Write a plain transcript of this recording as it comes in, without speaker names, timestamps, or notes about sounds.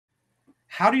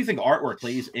how do you think artwork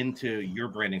plays into your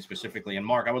branding specifically? And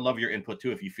Mark, I would love your input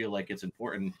too if you feel like it's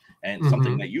important and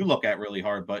something that you look at really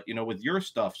hard. But with your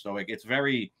stuff, Stoic, it's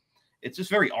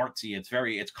just very artsy.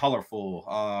 It's colorful.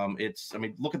 I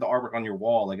mean, look at the artwork on your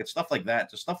wall. Like, it's stuff like that.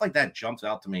 Just stuff like that jumps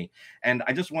out to me. And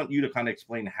I just want you to kind of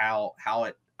explain how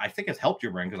it, I think, has helped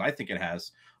your brand, because I think it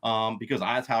has, because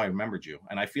that's how I remembered you.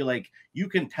 And I feel like you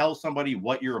can tell somebody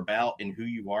what you're about and who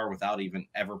you are without even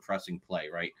ever pressing play,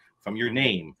 right? From your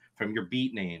name, from your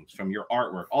beat names, from your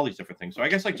artwork, all these different things. So I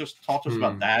guess, like, just talk to us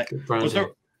about that.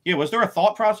 Was there a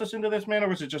thought process into this, man, or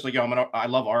was it just like, I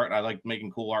love art, I like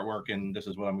making cool artwork, and this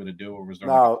is what I'm going to do? Or was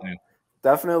there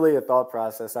definitely a thought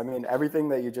process? I mean, everything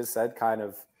that you just said kind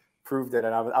of proved it,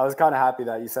 and I was kind of happy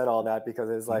that you said all that, because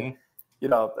it's like,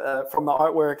 from the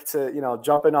artwork to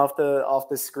jumping off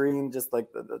the screen, just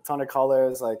like the ton of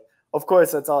colors. Like, of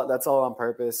course, that's all on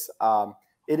purpose.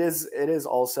 It is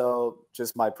also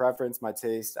just my preference, my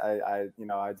taste. I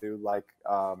do like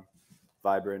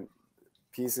vibrant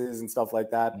pieces and stuff like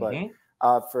that.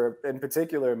 But for in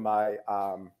particular, my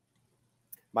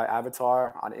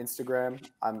avatar on Instagram,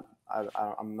 I'm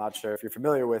not sure if you're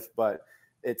familiar with, but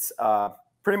it's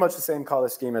pretty much the same color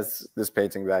scheme as this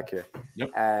painting back here. Yep.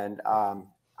 And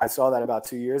I saw that about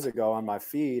 2 years ago on my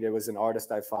feed. It was an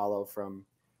artist I follow from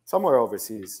somewhere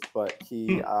overseas, but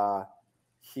he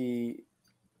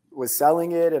was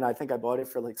selling it, and I think I bought it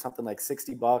for like something like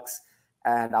 $60.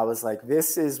 And I was like,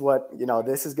 this is what,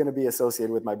 this is going to be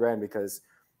associated with my brand, because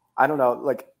I don't know,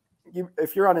 like,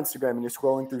 if you're on Instagram and you're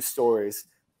scrolling through stories,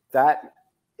 that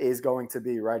is going to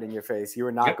be right in your face. You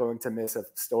are not going to miss a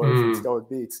story from Stoic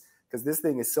Beats, because this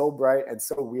thing is so bright and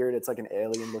so weird. It's like an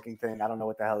alien looking thing. I don't know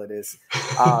what the hell it is.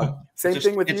 Same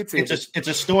thing with YouTube. It's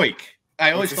a Stoic.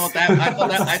 I always thought that.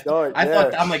 I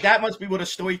thought I'm like, that must be what a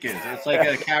Stoic is. It's like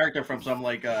a character from some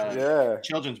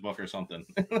children's book or something.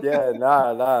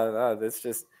 Nah. It's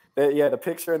just the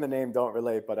picture and the name don't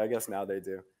relate, but I guess now they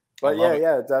do. But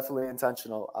definitely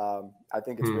intentional. I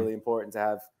think it's really important to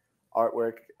have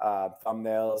artwork,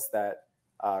 thumbnails that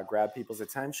grab people's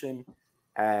attention,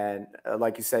 and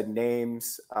like you said,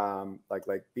 names,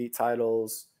 like beat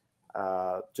titles.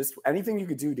 Just anything you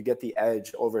could do to get the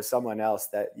edge over someone else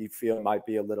that you feel might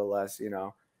be a little less,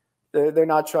 they're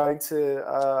not trying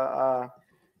to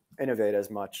innovate as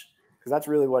much, because that's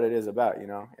really what it is about,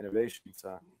 innovation.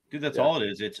 So, dude, that's all it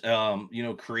is. It's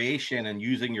creation and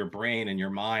using your brain and your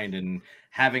mind and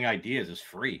having ideas is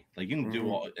free. Like, you can do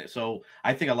all. So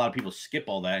I think a lot of people skip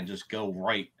all that and just go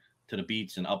right to the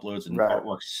beats and uploads and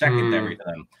artwork secondary to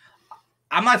them.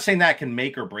 I'm not saying that can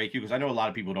make or break you, because I know a lot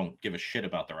of people don't give a shit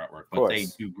about their artwork, but they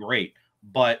do great.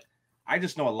 But I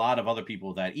just know a lot of other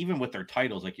people that, even with their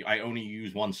titles, like, I only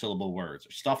use one syllable words,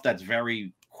 or stuff that's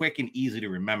very quick and easy to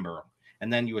remember,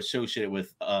 and then you associate it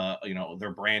with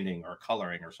their branding or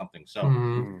coloring or something.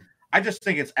 So I just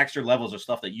think it's extra levels of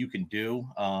stuff that you can do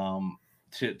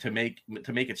to make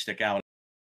it stick out.